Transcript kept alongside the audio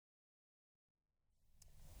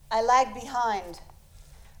I lag behind.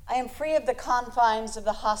 I am free of the confines of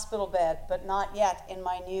the hospital bed, but not yet in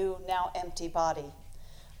my new, now empty body.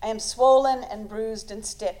 I am swollen and bruised and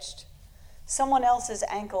stitched. Someone else's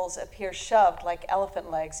ankles appear shoved like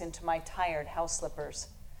elephant legs into my tired house slippers.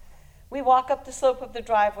 We walk up the slope of the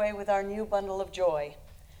driveway with our new bundle of joy.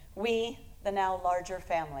 We, the now larger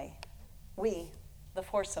family. We, the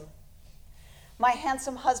foursome. My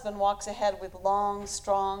handsome husband walks ahead with long,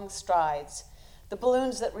 strong strides, the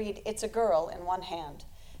balloons that read, "It's a girl," in one hand,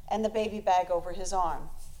 and the baby bag over his arm.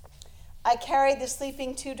 I carry the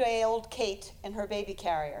sleeping 2-day-old Kate in her baby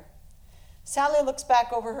carrier. Sally looks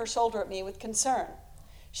back over her shoulder at me with concern.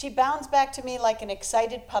 She bounds back to me like an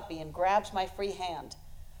excited puppy and grabs my free hand.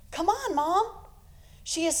 "Come on, Mom."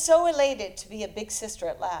 She is so elated to be a big sister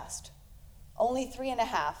at last. Only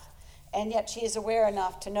 3.5, and yet she is aware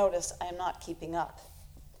enough to notice I am not keeping up.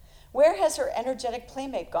 Where has her energetic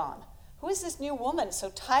playmate gone? Who is this new woman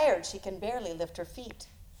so tired she can barely lift her feet?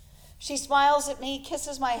 She smiles at me,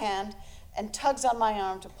 kisses my hand, and tugs on my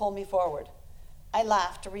arm to pull me forward. I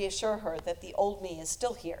laugh to reassure her that the old me is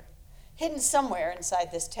still here, hidden somewhere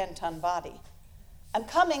inside this 10-ton body. "I'm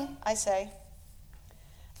coming," I say.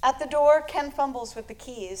 At the door, Ken fumbles with the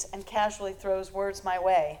keys and casually throws words my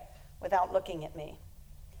way without looking at me.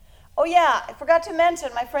 "Oh yeah, I forgot to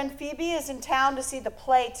mention my friend Phoebe is in town to see the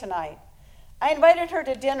play tonight. I invited her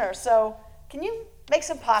to dinner, so can you make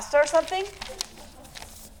some pasta or something?"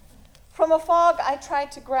 From a fog, I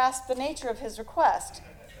tried to grasp the nature of his request.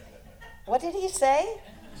 What did he say?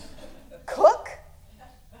 Cook?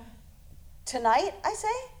 "Tonight," I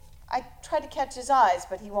say. I try to catch his eyes,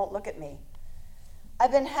 but he won't look at me.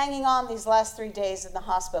 I've been hanging on these last 3 days in the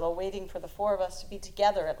hospital, waiting for the 4 of us to be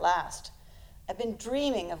together at last. I've been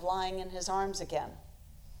dreaming of lying in his arms again.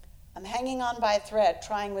 I'm hanging on by a thread,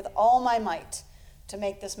 trying with all my might to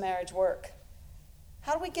make this marriage work.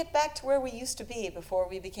 How do we get back to where we used to be before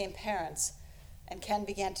we became parents and Ken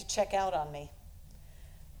began to check out on me?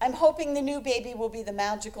 I'm hoping the new baby will be the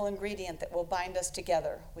magical ingredient that will bind us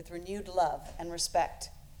together with renewed love and respect.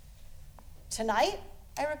 "Tonight?"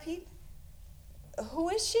 I repeat. "Who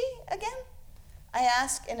is she again?" I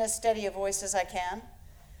ask in as steady a voice as I can.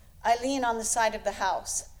 I lean on the side of the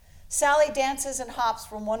house. Sally dances and hops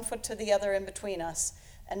from one foot to the other in between us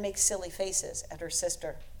and makes silly faces at her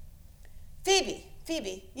sister.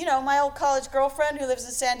 Phoebe, you know, my old college girlfriend who lives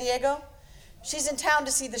in San Diego. She's in town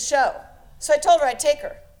to see the show, so I told her I'd take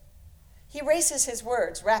her." He races his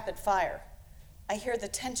words, rapid fire. I hear the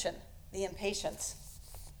tension, the impatience.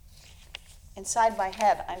 Inside my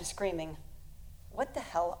head, I'm screaming, "What the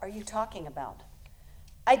hell are you talking about?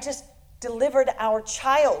 I just delivered our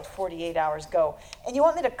child 48 hours ago, and you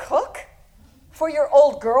want me to cook? For your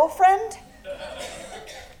old girlfriend?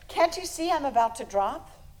 Can't you see I'm about to drop?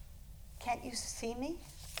 Can't you see me?"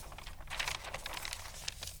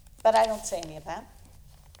 But I don't say any of that.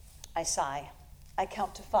 I sigh. I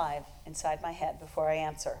count to 5 inside my head before I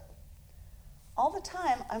answer. All the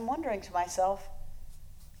time, I'm wondering to myself,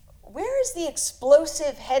 where is the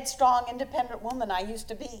explosive, headstrong, independent woman I used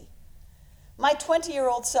to be? My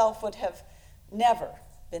 20-year-old self would have never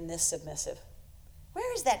been this submissive.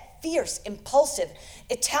 Where is that fierce, impulsive,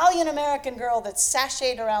 Italian-American girl that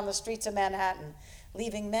sashayed around the streets of Manhattan,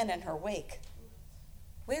 leaving men in her wake?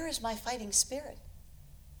 Where is my fighting spirit?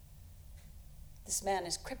 This man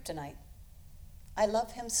is kryptonite. I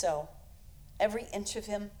love him so. Every inch of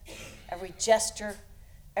him, every gesture,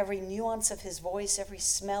 every nuance of his voice, every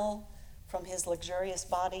smell from his luxurious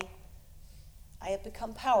body. I have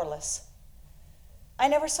become powerless. I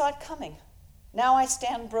never saw it coming. Now I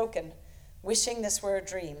stand broken, wishing this were a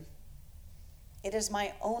dream. It is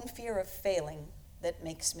my own fear of failing that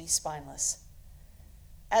makes me spineless.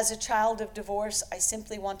 As a child of divorce, I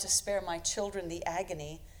simply want to spare my children the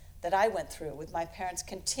agony that I went through with my parents'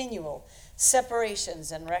 continual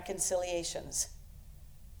separations and reconciliations.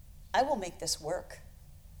 I will make this work,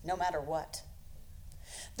 no matter what.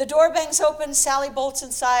 The door bangs open, Sally bolts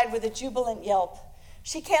inside with a jubilant yelp.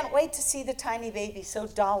 She can't wait to see the tiny baby, so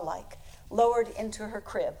doll-like, lowered into her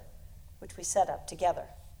crib, which we set up together,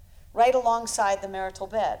 right alongside the marital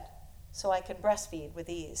bed, so I can breastfeed with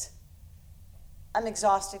ease. I'm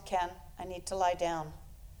exhausted, Ken. I need to lie down.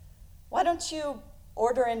 Why don't you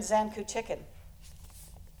order in Zankou chicken?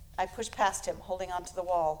 I push past him, holding onto the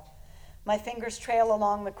wall. My fingers trail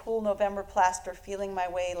along the cool November plaster, feeling my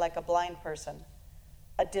way like a blind person.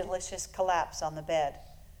 A delicious collapse on the bed.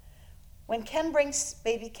 When Ken brings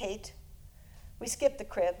baby Kate, we skip the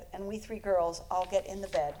crib, and we 3 girls all get in the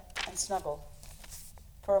bed and snuggle.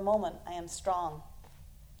 For a moment, I am strong.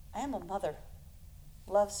 I am a mother.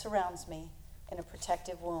 Love surrounds me in a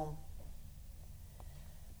protective womb.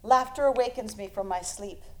 Laughter awakens me from my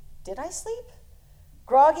sleep. Did I sleep?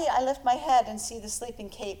 Groggy, I lift my head and see the sleeping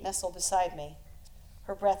Kate nestle beside me.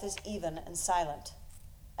 Her breath is even and silent.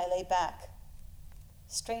 I lay back.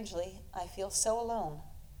 Strangely, I feel so alone.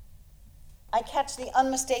 I catch the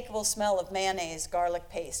unmistakable smell of mayonnaise, garlic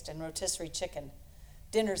paste, and rotisserie chicken.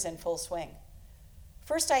 Dinner's in full swing.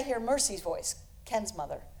 First I hear Mercy's voice, Ken's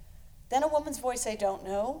mother. Then a woman's voice I don't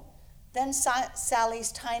know. Then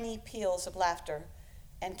Sally's tiny peals of laughter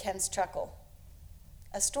and Ken's chuckle.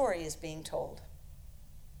 A story is being told.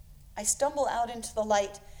 I stumble out into the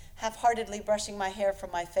light, half-heartedly brushing my hair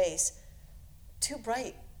from my face. Too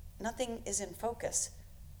bright. Nothing is in focus.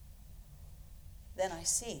 Then I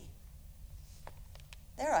see.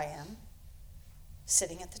 There I am,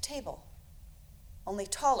 sitting at the table, only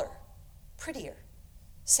taller, prettier,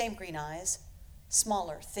 same green eyes,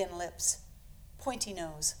 smaller, thin lips, pointy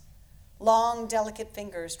nose, long, delicate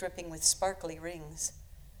fingers dripping with sparkly rings,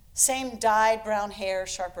 same dyed brown hair,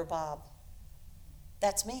 sharper bob.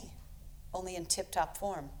 That's me, only in tip-top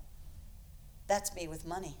form. That's me with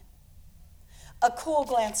money. A cool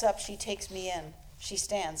glance up, she takes me in. She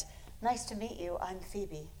stands. Nice to meet you, I'm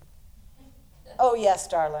Phoebe. Oh, yes,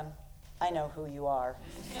 darling, I know who you are,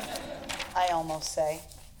 I almost say.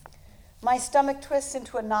 My stomach twists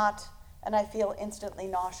into a knot, and I feel instantly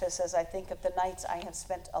nauseous as I think of the nights I have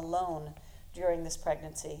spent alone during this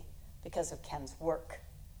pregnancy because of Ken's work.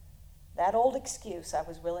 That old excuse I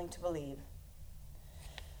was willing to believe.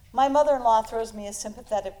 My mother-in-law throws me a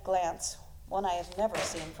sympathetic glance, one I have never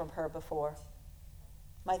seen from her before.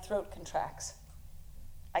 My throat contracts.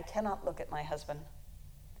 I cannot look at my husband.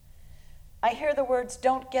 I hear the words,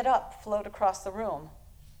 "Don't get up," float across the room.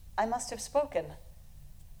 I must have spoken.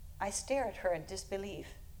 I stare at her in disbelief.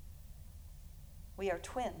 We are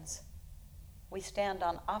twins. We stand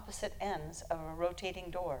on opposite ends of a rotating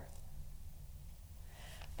door.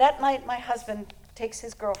 That night, my husband takes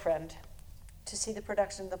his girlfriend to see the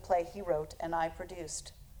production of the play he wrote and I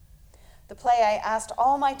produced. The play I asked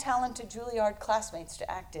all my talented Juilliard classmates to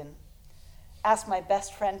act in, asked my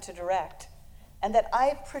best friend to direct, and that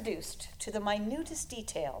I produced to the minutest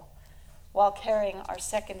detail while carrying our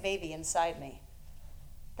second baby inside me.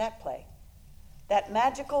 That play, that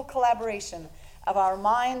magical collaboration of our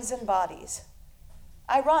minds and bodies.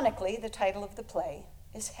 Ironically, the title of the play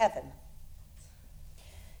is Heaven.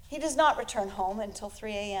 He does not return home until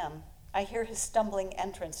 3 a.m. I hear his stumbling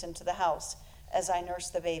entrance into the house as I nurse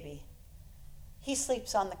the baby. He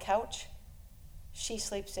sleeps on the couch. She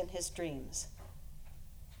sleeps in his dreams.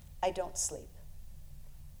 I don't sleep.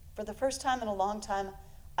 For the first time in a long time,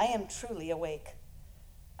 I am truly awake.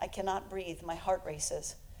 I cannot breathe. My heart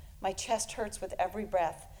races. My chest hurts with every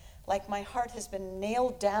breath, like my heart has been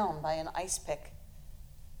nailed down by an ice pick.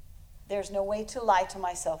 There's no way to lie to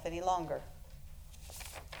myself any longer.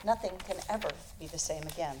 Nothing can ever be the same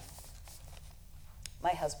again.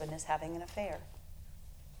 My husband is having an affair.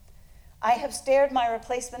 I have stared my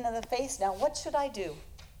replacement in the face. Now, what should I do?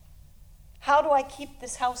 How do I keep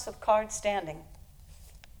this house of cards standing?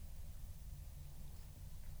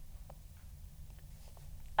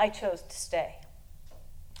 I chose to stay.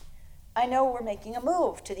 I know we're making a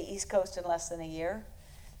move to the East Coast in less than a year,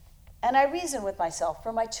 and I reason with myself,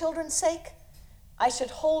 for my children's sake, I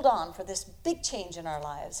should hold on for this big change in our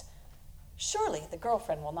lives. Surely the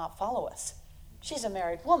girlfriend will not follow us. She's a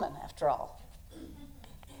married woman, after all.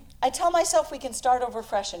 I tell myself we can start over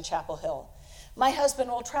fresh in Chapel Hill. My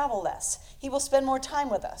husband will travel less. He will spend more time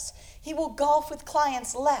with us. He will golf with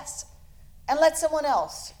clients less and let someone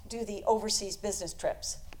else do the overseas business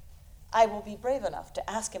trips. I will be brave enough to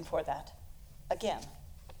ask him for that again.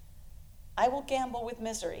 I will gamble with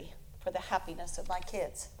misery for the happiness of my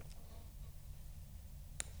kids.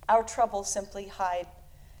 Our troubles simply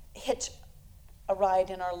hitch a ride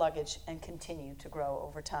in our luggage and continue to grow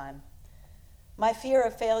over time. My fear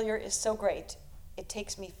of failure is so great, it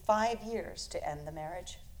takes me 5 years to end the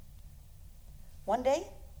marriage. One day,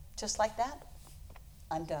 just like that,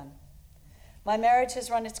 I'm done. My marriage has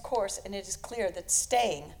run its course, and it is clear that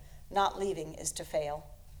staying, not leaving, is to fail.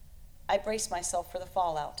 I brace myself for the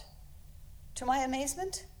fallout. To my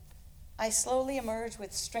amazement, I slowly emerge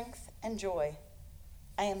with strength and joy.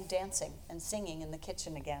 I am dancing and singing in the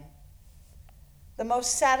kitchen again. The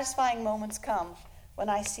most satisfying moments come when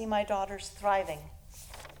I see my daughters thriving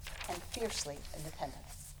and fiercely independent.